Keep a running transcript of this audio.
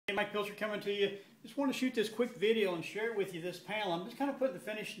Mike Pilcher coming to you. Just want to shoot this quick video and share with you this panel. I'm just kind of putting the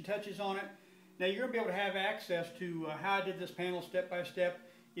finishing touches on it. Now you're going to be able to have access to how I did this panel step by step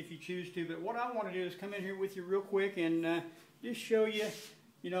if you choose to. But what I want to do is come in here with you real quick and just show you,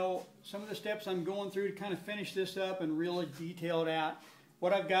 some of the steps I'm going through to kind of finish this up and really detail it out.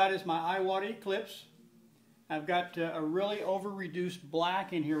 What I've got is my iWater Eclipse. I've got a really over-reduced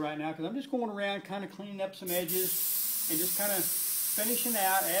black in here right now because I'm just going around kind of cleaning up some edges and just kind of finishing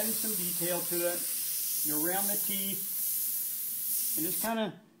out, adding some detail to it, around the teeth, and just kind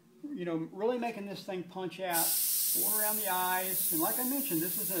of, really making this thing punch out, going around the eyes. And like I mentioned,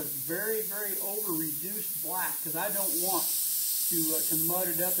 this is a very, very over-reduced black because I don't want to mud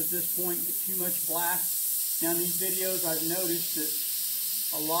it up at this point, get too much black. Now in these videos, I've noticed that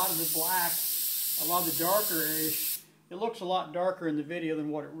a lot of the black, a lot of the darker areas, it looks a lot darker in the video than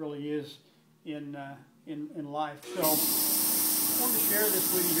what it really is in life. So I wanted to share this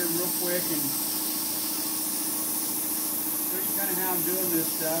with you here real quick and show you kind of how I'm doing this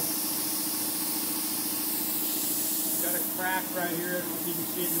stuff. I've got a crack right here. I don't know if you can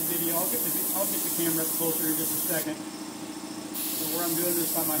see it in the video. I'll get the camera up closer in just a second. So where I'm doing this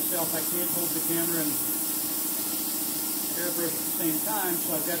by myself, I can't hold the camera and airbrush at the same time,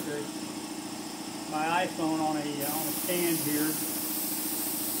 so I've got my iPhone on a stand here.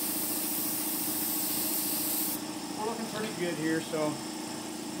 We're looking pretty good here, so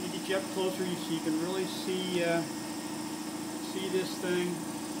let me get you up closer so you can really see this thing.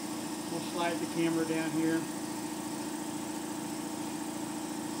 We'll slide the camera down here.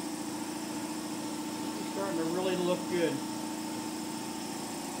 It's starting to really look good.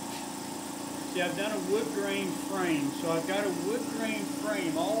 See, I've done a wood grain frame, so I've got a wood grain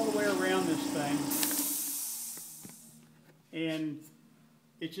frame all the way around this thing, and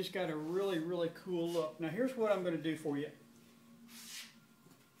it's just got a really, really cool look. Now here's what I'm going to do for you.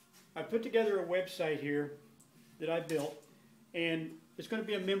 I put together a website here that I built, and it's going to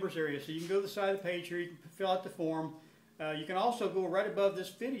be a members area, so you can go to the side of the page here, you can fill out the form. You can also go right above this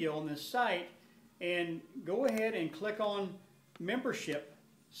video on this site and go ahead and click on membership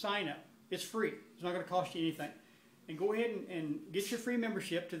sign up. It's free. It's not going to cost you anything. And go ahead and get your free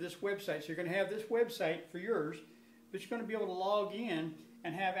membership to this website. So you're going to have this website for yours, but you're going to be able to log in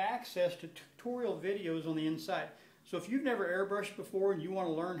and have access to tutorial videos on the inside. So if you've never airbrushed before and you want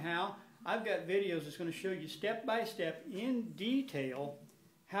to learn how, I've got videos that's going to show you step by step in detail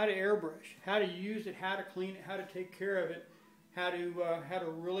how to airbrush, how to use it, how to clean it, how to take care of it, how to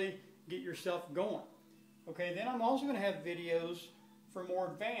really get yourself going. Okay, then I'm also going to have videos for more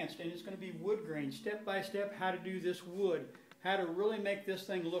advanced, and it's going to be wood grain, step by step, how to do this wood, how to really make this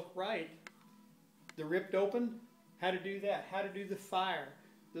thing look right. The ripped open, how to do that, how to do the fire,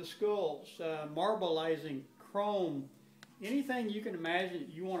 the skulls, marbleizing, chrome, anything you can imagine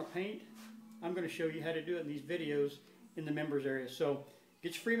that you want to paint, I'm going to show you how to do it in these videos in the members area. So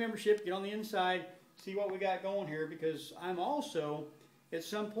get your free membership, get on the inside, see what we got going here, because I'm also, at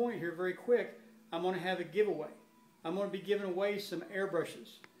some point here very quick, I'm going to have a giveaway. I'm going to be giving away some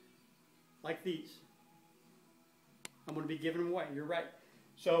airbrushes like these. I'm going to be giving them away. You're right.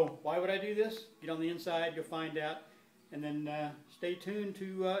 So why would I do this? Get on the inside, you'll find out, and then stay tuned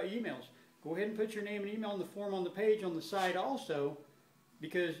to emails. Go ahead and put your name and email in the form on the page on the side also,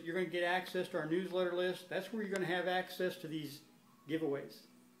 because you're going to get access to our newsletter list. That's where you're going to have access to these giveaways,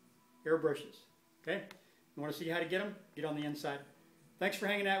 airbrushes. Okay? You want to see how to get them? Get on the inside. Thanks for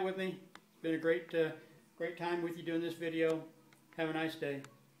hanging out with me. It's been a great time with you doing this video. Have a nice day.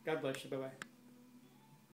 God bless you. Bye-bye.